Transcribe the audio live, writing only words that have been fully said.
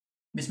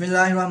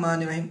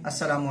बिस्मिल्लाहिर्रहमानिर्रहीम।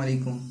 अस्सलाम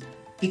वालेकुम।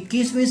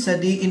 21वीं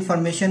सदी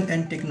इंफॉर्मेशन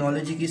एंड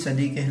टेक्नोलॉजी की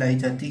सदी कहलाई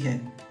जाती है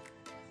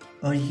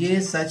और ये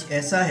सच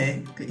ऐसा है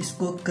कि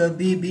इसको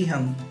कभी भी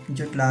हम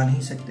जुटला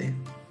नहीं सकते।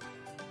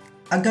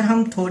 अगर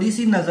हम थोड़ी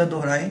सी नज़र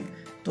दोहराएं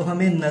तो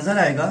हमें नज़र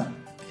आएगा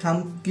कि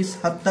हम किस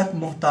हद तक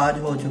मोहताज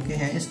हो चुके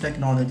हैं इस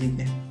टेक्नोलॉजी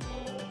के।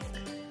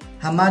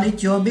 हमारे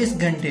 24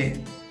 घंटे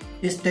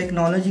इस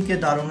टेक्नोलॉजी के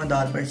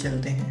दारोमदार पर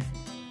चलते हैं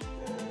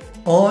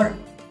और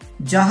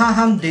जहां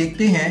हम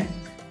देखते हैं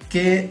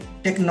कि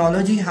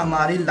टेक्नोलॉजी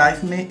हमारी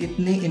लाइफ में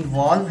इतनी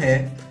इन्वॉल्व है।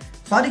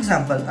 फॉर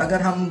एग्ज़ाम्पल,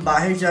 अगर हम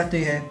बाहर जाते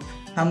हैं,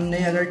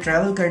 हमने अगर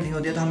ट्रैवल करनी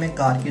होती है तो हमें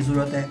कार की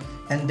ज़रूरत है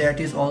and that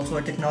is also a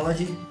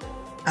technology.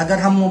 अगर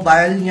हम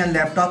मोबाइल या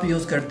लैपटॉप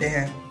यूज़ करते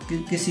हैं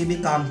किसी भी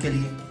काम के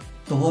लिए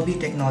तो वो भी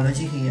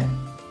टेक्नोलॉजी ही है।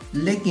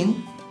 लेकिन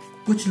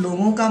कुछ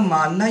लोगों का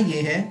मानना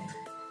ये है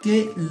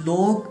कि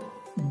लोग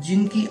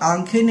जिनकी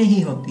आंखें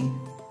नहीं होती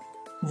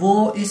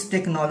वो इस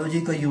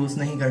टेक्नोलॉजी को यूज़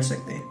नहीं कर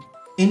सकते।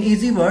 इन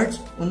इजी वर्ड्स,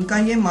 उनका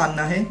ये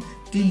मानना है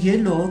कि ये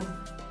लोग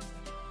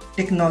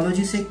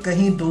टेक्नोलॉजी से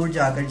कहीं दूर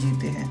जाकर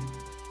जीते हैं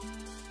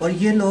और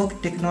ये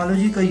लोग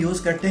टेक्नोलॉजी को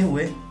यूज़ करते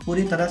हुए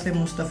पूरी तरह से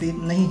मुस्तफ़ीद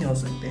नहीं हो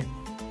सकते।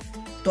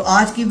 तो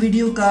आज की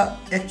वीडियो का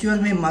एक्चुअल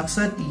में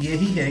मकसद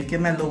यही है कि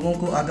मैं लोगों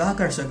को आगाह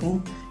कर सकूं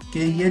कि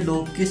ये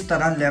लोग किस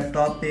तरह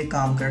लैपटॉप पे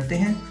काम करते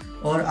हैं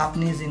और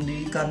अपनी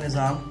ज़िंदगी का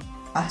निज़ाम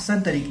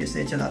आसान तरीके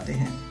से चलाते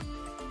हैं।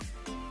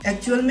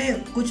 एक्चुअल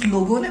में कुछ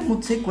लोगों ने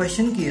मुझसे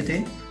क्वेश्चन किए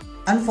थे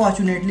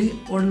अनफॉर्चुनेटली,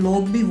 और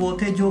लोग भी वो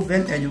थे जो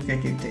वेल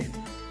एजुकेटेड थे।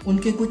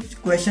 उनके कुछ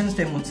क्वेश्चंस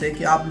थे मुझसे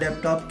कि आप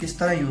लैपटॉप किस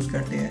तरह यूज़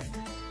करते हैं।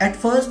 एट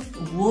फर्स्ट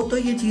वो तो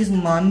ये चीज़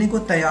मानने को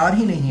तैयार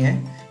ही नहीं है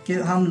कि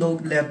हम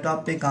लोग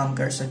लैपटॉप पे काम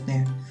कर सकते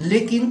हैं।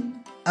 लेकिन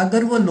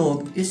अगर वो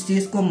लोग इस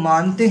चीज़ को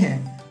मानते हैं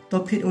तो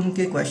फिर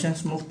उनके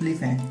क्वेश्चंस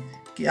मुख्तलिफ हैं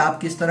कि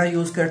आप किस तरह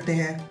यूज़ करते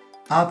हैं,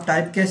 आप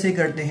टाइप कैसे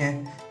करते हैं,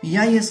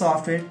 या ये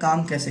सॉफ्टवेयर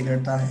काम कैसे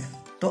करता है।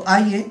 तो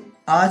आइए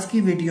आज की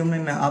वीडियो में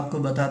मैं आपको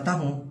बताता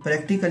हूँ,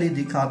 प्रैक्टिकली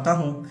दिखाता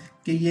हूँ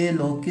कि ये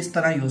लोग किस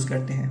तरह यूज़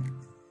करते हैं।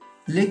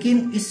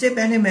 लेकिन इससे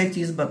पहले मैं एक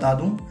चीज़ बता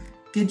दूँ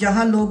कि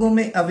जहाँ लोगों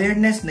में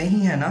अवेयरनेस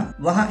नहीं है ना,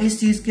 वहाँ इस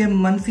चीज़ के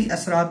मनफी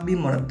असरात भी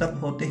मुरतब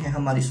होते हैं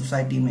हमारी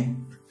सोसाइटी में,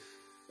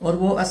 और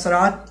वो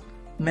असरात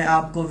मैं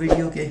आपको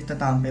वीडियो के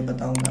इख्तिताम पे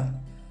बताऊँगा।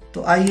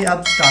 तो आइए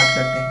अब स्टार्ट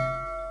करते हैं।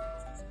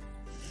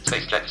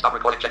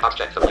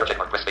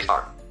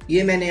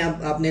 ये मैंने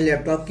अब अपने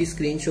लैपटॉप की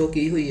स्क्रीन शो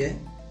की हुई है,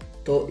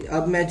 तो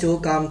अब मैं जो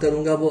काम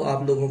करूंगा वो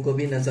आप लोगों को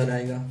भी नजर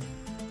आएगा।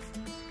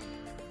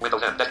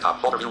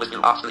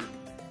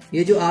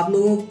 ये जो आप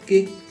लोगों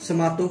के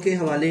समातों के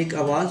हवाले एक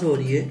आवाज हो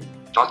रही है,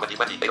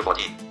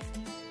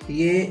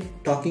 ये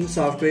टॉकिंग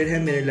सॉफ्टवेयर है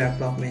मेरे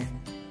लैपटॉप में,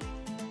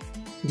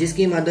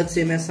 जिसकी मदद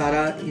से मैं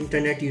सारा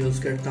इंटरनेट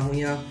यूज करता हूँ,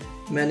 या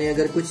मैंने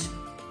अगर कुछ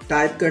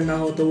टाइप करना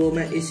हो तो वो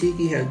मैं इसी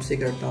की हेल्प से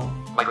करता हूँ।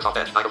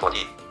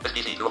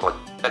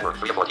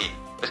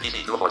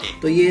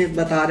 तो ये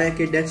बता रहा है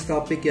कि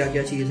डेस्कटॉप पे क्या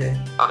क्या चीज़ है।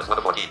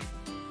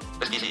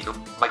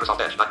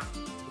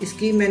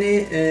 इसकी मैंने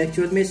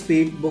एक्चुअल में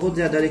स्पीड बहुत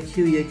ज़्यादा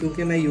रखी हुई है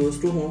क्योंकि मैं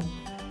यूज़ टू हूँ,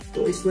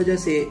 तो इस वजह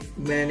से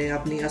मैंने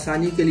अपनी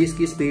आसानी के लिए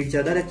इसकी स्पीड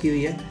ज़्यादा रखी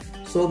हुई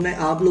है। सो मैं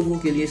आप लोगों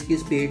के लिए इसकी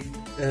स्पीड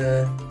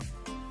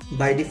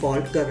बाय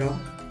डिफ़ॉल्ट कर रहा हूँ।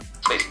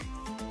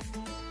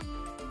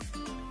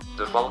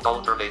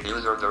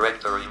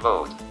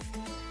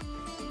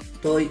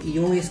 तो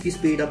यूँ इसकी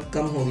स्पीड अब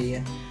कम हो गई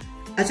है।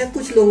 अच्छा,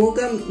 कुछ लोगों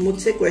का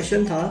मुझसे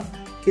क्वेश्चन था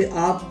कि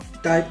आप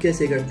टाइप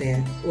कैसे करते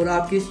हैं और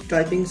आपकी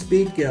टाइपिंग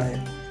स्पीड क्या है।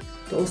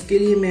 तो उसके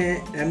लिए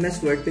मैं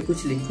MS वर्ड पे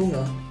कुछ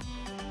लिखूंगा।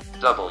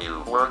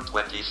 Word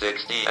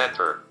 2060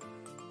 enter.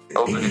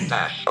 Opening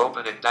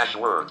dash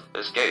word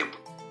escape.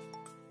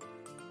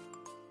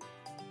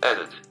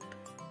 Edit.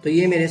 तो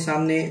ये मेरे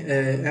सामने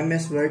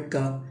MS वर्ड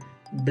का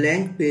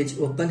ब्लैंक पेज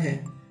ओपन है।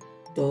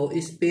 तो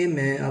इस पे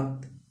मैं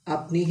अब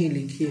अपनी ही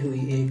लिखी हुई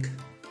एक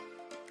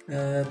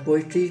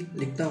पोइट्री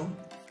लिखता हूँ।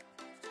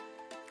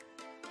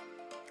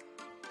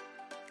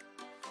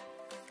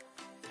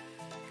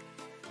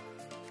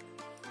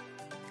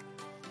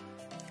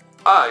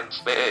 I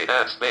space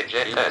S space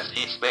J S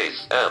E space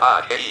L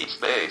I K E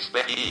space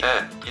E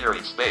N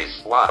period space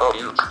Y O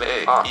U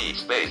space R E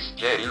space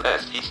J U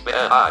S E space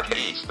L I K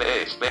E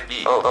space B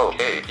O O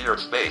K period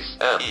space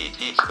L E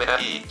T space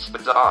E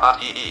space R I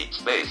T E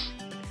space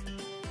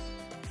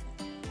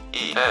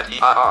E N E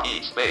I R E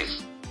space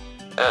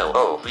L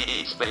O V E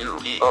space U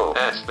P O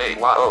N space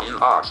Y O U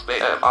R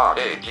space F R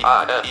A G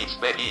I N E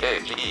space E A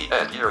G E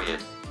S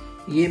period।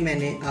 ये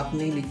मैंने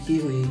अपनी लिखी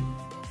हुई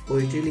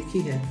poetry लिखी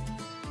है,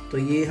 तो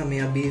ये हमें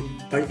अभी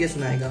पढ़ के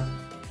सुनाएगा।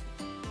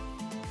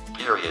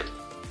 Period.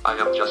 I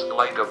am just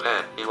like a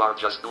pen, you are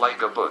just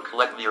like a book.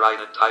 Let me write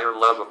entire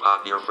love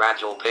upon your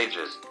fragile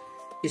pages.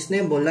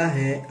 इसने बोला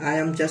है I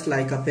am just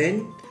like a pen,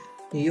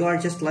 you are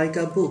just like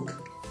a book.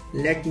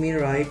 Let me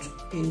write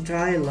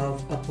entire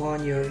love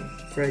upon your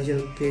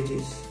fragile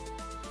pages.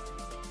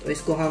 तो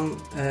इसको हम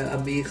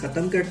अभी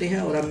ख़त्म करते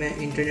हैं और अब मैं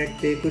इंटरनेट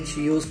पे कुछ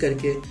यूज़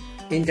करके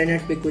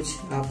इंटरनेट पे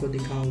कुछ आपको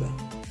दिखाऊंगा।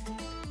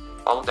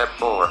 Alt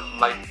F4,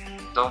 like,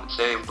 don't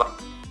save.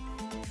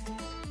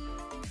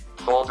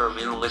 folder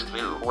view list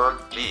view Word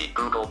G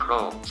Google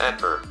Chrome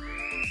enter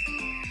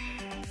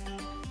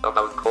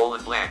about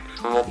colon blank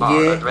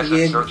toolbar address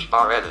and search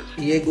bar edit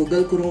ये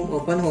गूगल क्रोम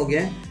ओपन हो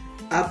गया।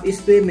 अब इस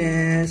पे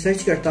मैं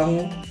सर्च करता हूँ,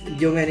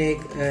 जो मैंने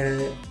एक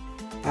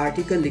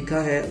आर्टिकल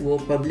लिखा है वो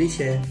पब्लिश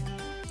है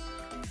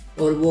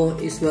और वो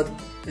इस वक्त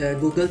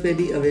गूगल पे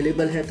भी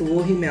अवेलेबल है, तो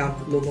वो ही मैं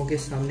आप लोगों के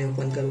सामने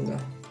ओपन करूँगा।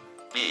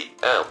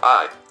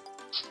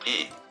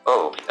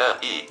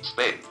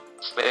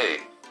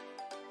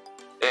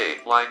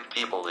 Blind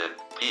people in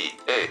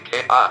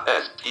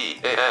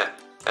PAKISTAN.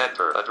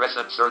 Enter address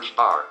and search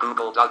bar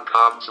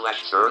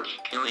google.com/search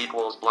q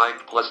equals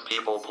blind plus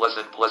people plus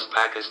and plus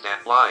Pakistan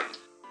blind.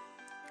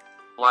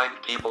 Blind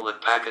people in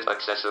Pakistan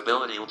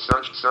accessibility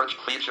search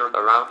feature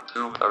around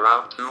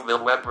 2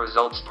 mil web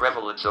results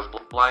prevalence of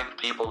blind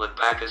people in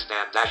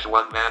Pakistan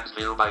 -1 man's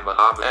view by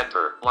Muhammad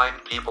enter blind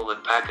people in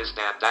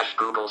Pakistan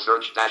Google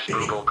search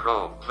Google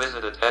Chrome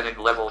visited heading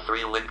level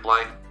 3 link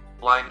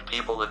blind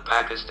people in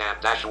Pakistan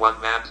 -1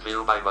 man's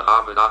view by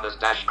Muhammad Anas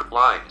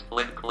blind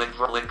link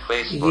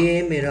Facebook। ये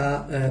मेरा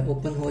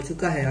open हो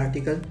चुका है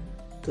article,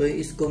 तो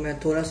इसको मैं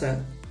थोड़ा सा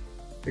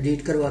एडिट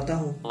करवाता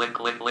हूँ। link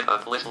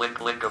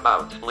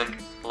about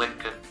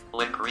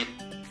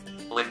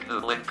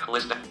link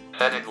list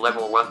heading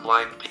level 1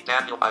 blind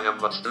Daniel I am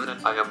a student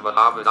I am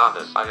Muhammad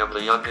Anas I am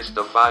the youngest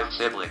of 5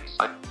 siblings।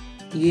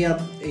 ये अब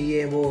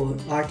ये वो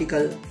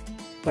आर्टिकल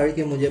पढ़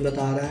के मुझे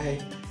बता रहा है,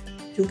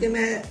 क्योंकि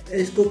मैं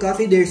इसको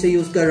काफ़ी देर से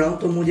यूज़ कर रहा हूँ,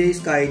 तो मुझे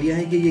इसका आइडिया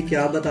है कि ये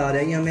क्या बता रहा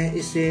है, या मैं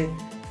इससे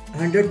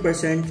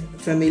 100%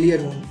 फेमिलियर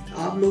हूँ।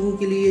 आप लोगों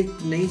के लिए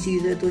नई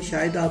चीज़ है, तो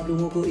शायद आप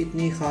लोगों को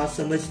इतनी ख़ास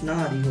समझ ना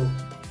आ रही हो।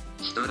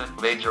 Student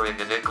majoring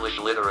in English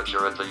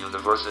literature at the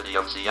University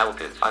of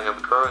Sialkot. I am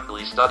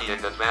currently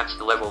studying advanced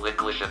level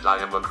English and I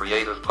am a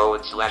creative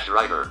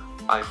poet/writer.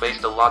 I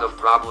faced a lot of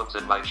problems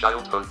in my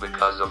childhood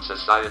because of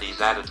society's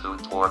attitude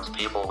towards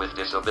people with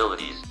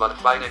disabilities, but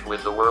fighting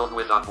with the world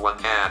with on one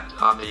hand.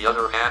 On the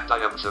other hand, I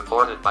am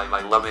supported by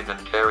my loving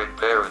and caring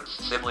parents,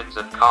 siblings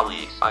and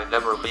colleagues. I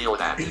never feel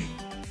that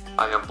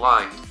I am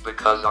blind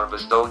because are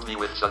bestowed me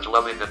with such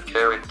loving and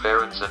caring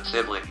parents and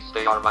siblings.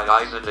 They are my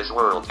eyes in this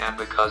world, and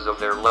because of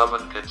their love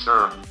and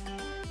concern,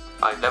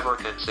 I never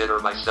consider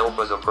myself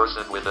as a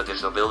person with a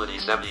disability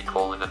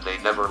semicolon and they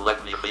never let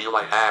me feel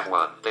I have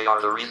one. They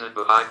are the reason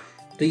behind।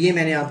 तो ये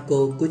मैंने आपको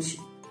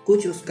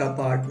कुछ उसका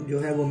part जो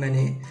है वो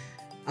मैंने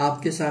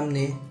आपके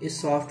सामने इस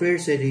सॉफ्टवेयर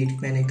से रीड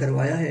मैंने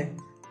करवाया है,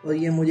 और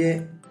ये मुझे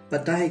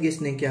पता है कि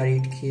इसने क्या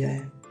रीड किया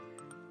है।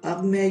 अब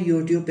मैं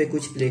YouTube पे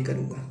कुछ प्ले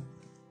करूँगा।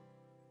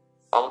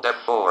 Alt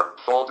F4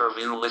 folder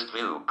view list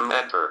view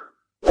enter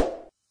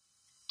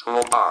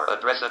toolbar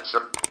address and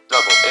search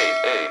double A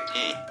T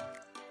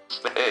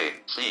A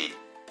C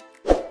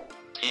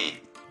T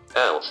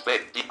L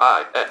space D I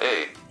A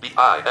B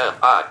I L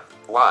I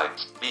Y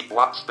B A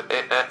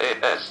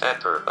S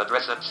enter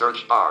address and search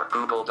bar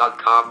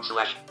google.com/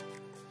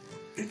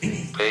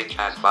 page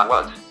has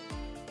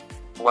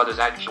what is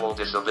actual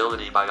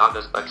disability by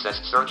honest access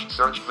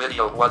search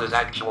video what is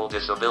actual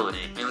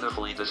disability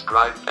beautifully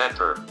described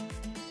enter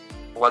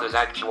what is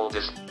actual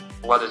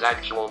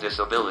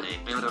disability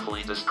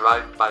beautifully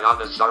described by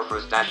honest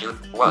Sarfraz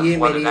what is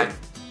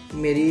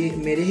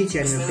मेरे ही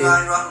channel पे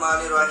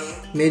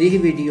मेरी ही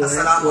video है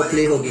वो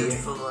play हो गई है।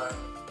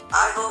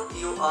 I hope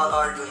you all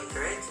are doing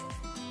great.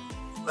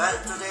 Well,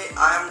 today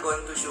I am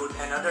going to shoot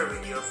another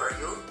video for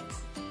you.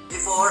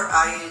 Before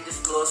I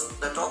disclose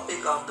the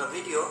topic of the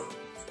video,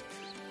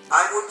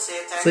 I would say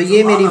thank you ये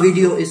मेरी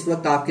video इस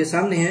वक्त आपके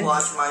सामने है,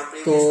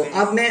 तो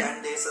अब मैं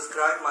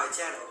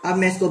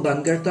इसको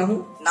बंद करता हूँ।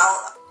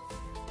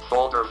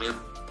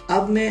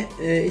 अब मैं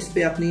इस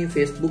पे अपनी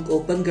फेसबुक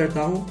ओपन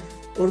करता हूँ,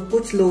 और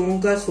कुछ लोगों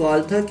का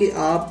सवाल था कि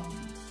आप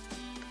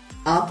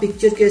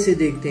पिक्चर कैसे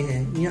देखते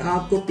हैं, या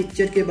आपको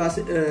पिक्चर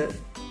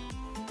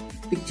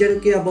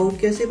के अबाउट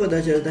कैसे पता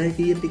चलता है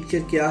कि ये पिक्चर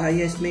क्या है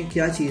या इसमें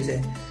क्या चीज़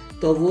है,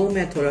 तो वो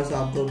मैं थोड़ा सा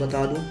आपको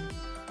बता दूं।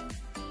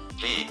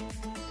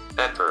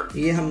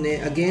 ये हमने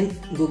अगेन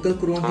गूगल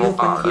क्रोम भी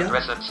ओपन किया,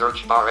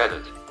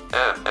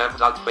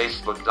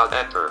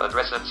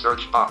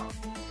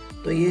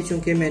 तो ये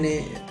चूंकि मैंने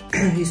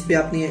इस पे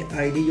अपनी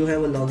आईडी जो है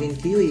वो लॉगिन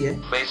की हुई है,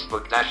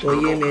 तो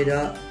ये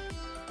मेरा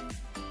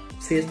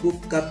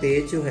फेसबुक का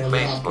पेज जो है वो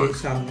आपके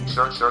सामने है।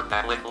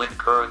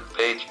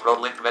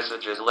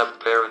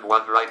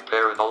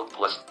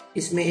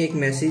 इसमें एक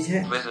मैसेज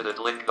है,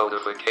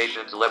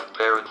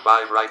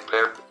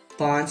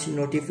 5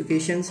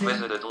 नोटिफिकेशंस हैं,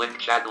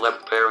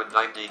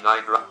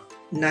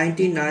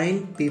 99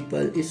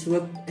 पीपल इस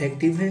वक्त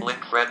एक्टिव हैं,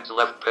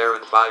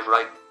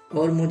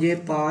 और मुझे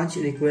 5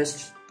 रिक्वेस्ट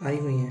आई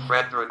हुई हैं।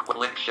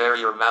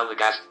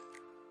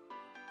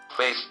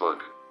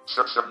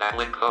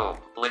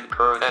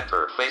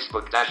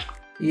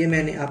 ये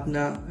मैंने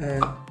अपना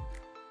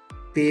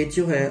पेज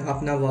जो है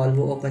अपना वॉल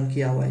वो ओपन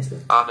किया हुआ है इस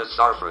वक्त।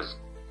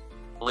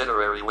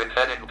 Literary with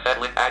heading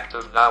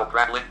active now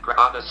link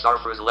Anna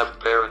Sarfraz left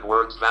parent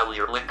words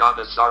value link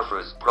Anna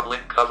Sarfraz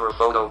link cover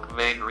photo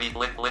main read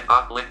link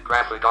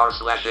graphic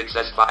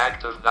r/access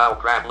active now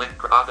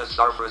link Anna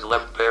Sarfraz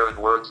left parent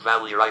words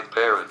value right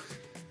parent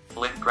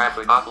Link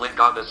graphic on link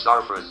on the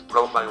Sarfraz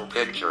profile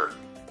picture.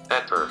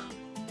 Enter.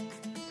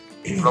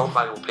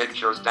 Profile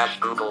pictures dash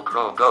Google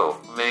Chrome go.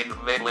 Main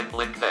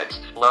link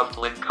text. Loved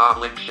link com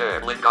link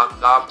share link on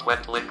loved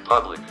went link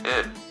public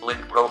in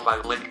link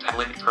profile link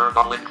turn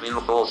on link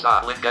view full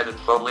size link edit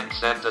phone link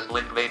send as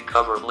link main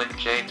cover link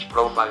change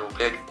profile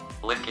pic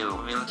link you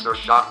mutes or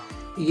shot.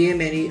 ये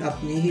मेरी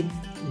अपनी ही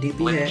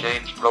DP है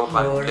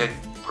और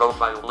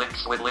profile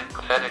links with link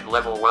heading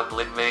level 1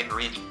 link main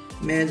reach.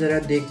 मैं ज़रा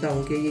देखता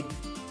हूँ कि ये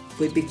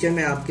कोई पिक्चर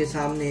मैं आपके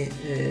सामने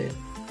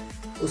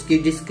उसकी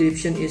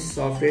डिस्क्रिप्शन इस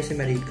सॉफ्टवेयर से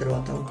मैं रीड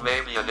करवाता हूँ.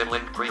 Maybe an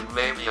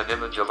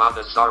image of on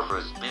the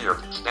Sarfraz beard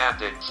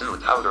standing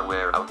suit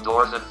outerwear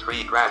outdoors and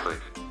tree graphic.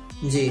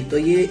 जी, तो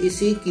ये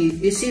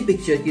इसी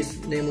पिक्चर की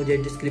ने मुझे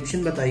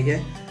डिस्क्रिप्शन बताई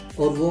है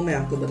और वो मैं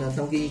आपको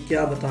बताता हूँ कि ये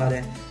क्या बता रहा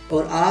है.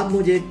 और आप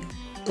मुझे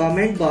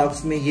कमेंट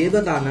बॉक्स में ये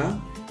बताना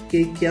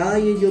कि क्या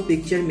ये जो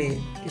पिक्चर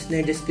में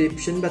इसने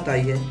डिस्क्रिप्शन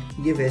बताई है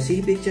ये वैसी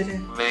ही पिक्चर है.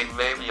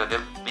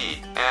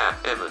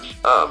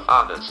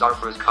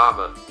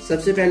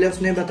 सबसे पहले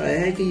उसने बताया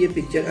है कि ये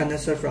पिक्चर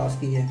अनस सरफराज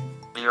की है.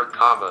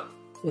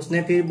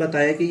 उसने फिर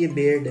बताया कि ये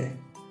बियर्ड है.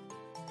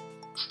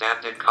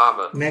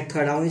 मैं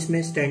खड़ा हूँ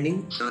इसमें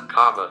स्टैंडिंग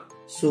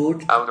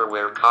सूट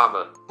आउटरवेयर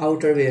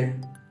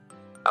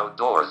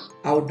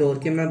आउटडोर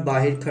के मैं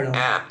बाहर खड़ा हूँ.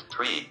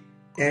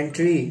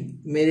 एंट्री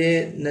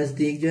मेरे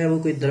नजदीक जो है वो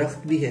कोई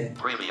दरख्त भी है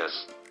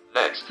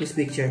इस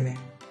पिक्चर में.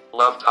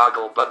 Love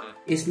toggle button.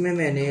 इसमें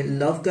मैंने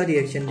लव का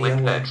रिएक्शन दिया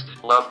हुआ है.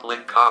 Love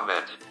link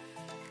comment.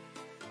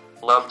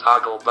 Love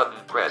toggle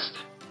button pressed.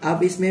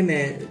 अब इसमें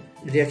मैं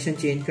रिएक्शन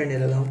चेंज करने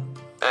लगा हूँ.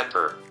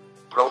 Enter.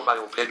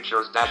 Profile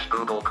pictures dash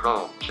Google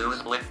Chrome.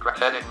 Choose link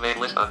heading main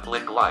list on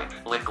link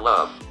link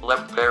love.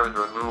 Left parent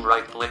remove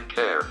right link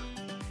care.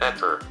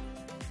 Enter.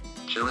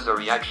 Choose a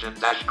reaction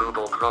dash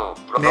Google Chrome.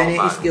 मैंने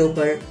इसके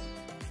ऊपर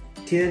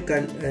care का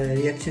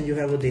reaction जो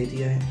है वो दे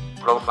दिया है.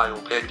 Profile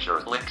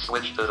pictures link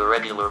switch to the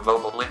regular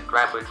mobile link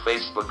graphic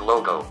Facebook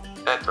logo.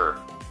 Enter.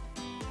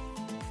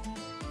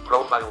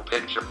 Profile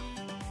picture.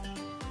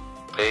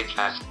 Page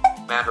has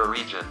banner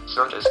region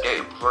search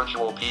escape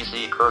virtual PC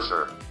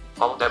cursor.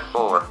 Alt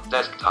F4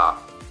 desktop.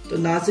 तो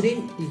नाज़रीन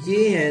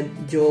ये है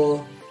जो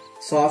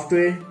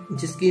सॉफ्टवेयर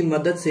जिसकी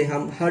मदद से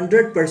हम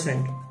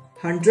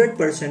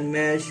 100%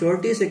 मैं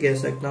श्योरिटी से कह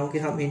सकता हूँ कि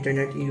हम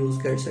इंटरनेट यूज़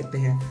कर सकते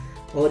हैं.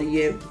 और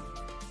ये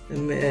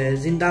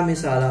जिंदा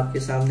मिसाल आपके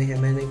सामने है.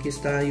 मैंने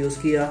किस तरह यूज़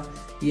किया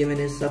ये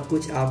मैंने सब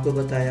कुछ आपको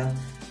बताया.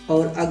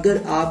 और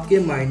अगर आपके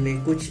माइंड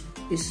में कुछ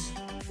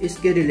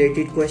इसके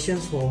रिलेटेड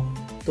क्वेश्चंस हो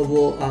तो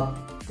वो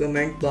आप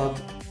कमेंट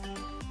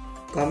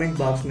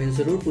बॉक्स में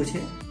ज़रूर पूछें.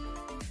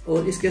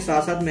 और इसके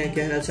साथ साथ मैं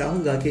कहना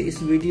चाहूँगा कि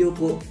इस वीडियो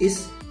को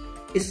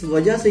इस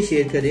वजह से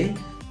शेयर करें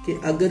कि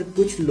अगर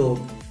कुछ लोग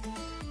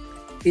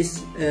इस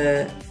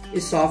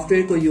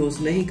सॉफ्टवेयर को यूज़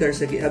नहीं कर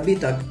सके अभी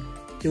तक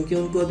क्योंकि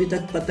उनको अभी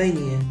तक पता ही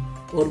नहीं है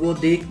और वो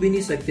देख भी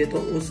नहीं सकते तो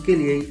उसके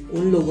लिए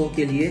उन लोगों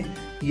के लिए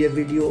ये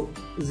वीडियो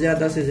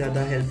ज़्यादा से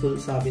ज़्यादा हेल्पफुल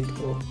साबित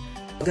हो.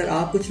 अगर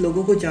आप कुछ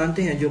लोगों को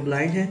जानते हैं जो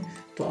ब्लाइंड हैं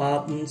तो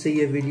आप उनसे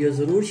ये वीडियो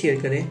ज़रूर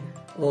शेयर करें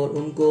और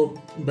उनको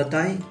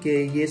बताएं कि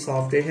ये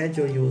सॉफ्टवेयर है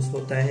जो यूज़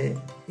होता है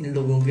इन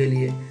लोगों के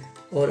लिए.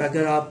 और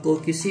अगर आपको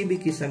किसी भी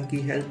किस्म की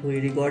हेल्प हुई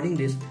regarding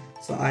this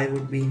so I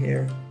would be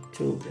here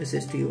to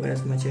assist you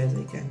as much as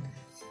I can.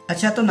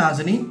 अच्छा, तो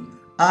नाज़रीन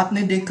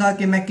आपने देखा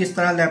कि मैं किस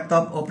तरह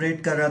लैपटॉप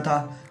ऑपरेट कर रहा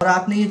था और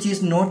आपने ये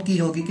चीज़ नोट की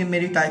होगी कि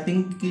मेरी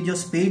टाइपिंग की जो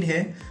स्पीड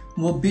है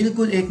वो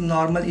बिल्कुल एक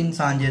नॉर्मल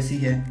इंसान जैसी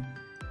है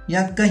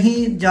या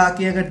कहीं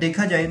जाके अगर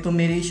देखा जाए तो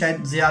मेरी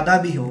शायद ज़्यादा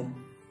भी हो.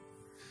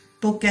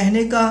 तो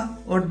कहने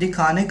का और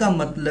दिखाने का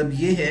मतलब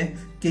ये है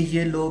कि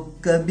ये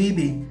लोग कभी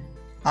भी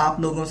आप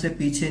लोगों से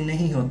पीछे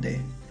नहीं होते.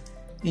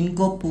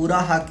 इनको पूरा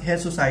हक है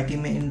सोसाइटी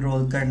में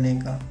इनरोल करने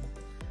का.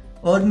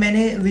 और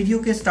मैंने वीडियो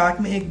के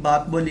स्टार्ट में एक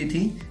बात बोली थी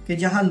कि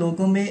जहां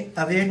लोगों में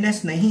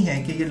अवेयरनेस नहीं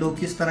है कि ये लोग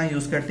किस तरह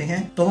यूज़ करते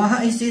हैं तो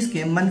वहां इस चीज़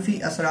के मनफी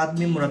असरात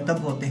भी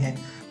मुरतब होते हैं.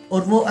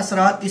 और वो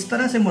असरात इस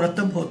तरह से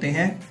मुरतब होते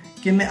हैं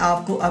कि मैं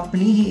आपको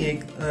अपनी ही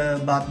एक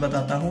बात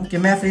बताता हूँ कि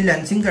मैं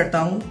फ्रीलांसिंग करता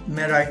हूँ,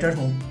 मैं राइटर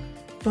हूँ.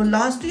 तो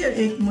लास्ट ईयर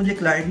एक मुझे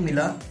क्लाइंट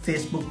मिला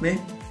फेसबुक पे.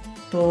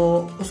 तो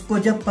उसको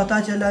जब पता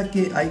चला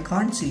कि I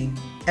can't see,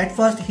 at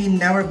first he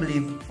never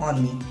believe on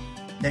me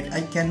that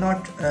I can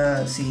not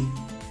सी.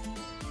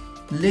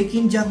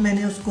 लेकिन जब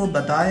मैंने उसको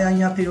बताया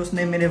या फिर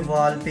उसने मेरे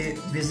वॉल पे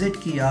विजिट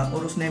किया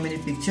और उसने मेरी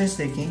पिक्चर्स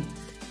देखी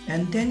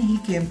and then he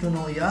came to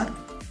know यार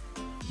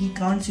ही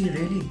कांट सी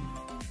रियली.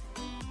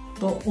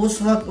 तो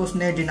उस वक्त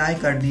उसने डिनाई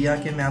कर दिया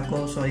कि मैं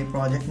आपको सॉरी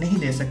प्रोजेक्ट नहीं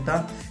दे सकता,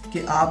 कि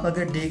आप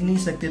अगर देख नहीं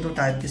सकते तो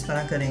टाइप किस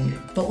तरह करेंगे.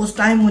 तो उस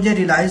टाइम मुझे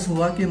रियलाइज़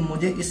हुआ कि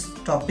मुझे इस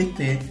टॉपिक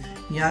पे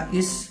या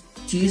इस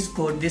चीज़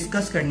को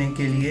डिस्कस करने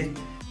के लिए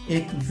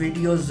एक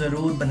वीडियो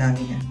ज़रूर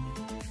बनानी है.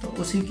 तो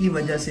उसी की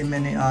वजह से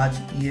मैंने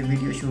आज ये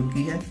वीडियो शूट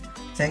की है.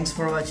 Thanks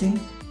for watching.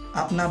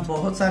 अपना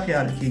बहुत सा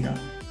ख्याल रखिएगा.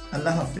 अल्लाह हाफ़िज़.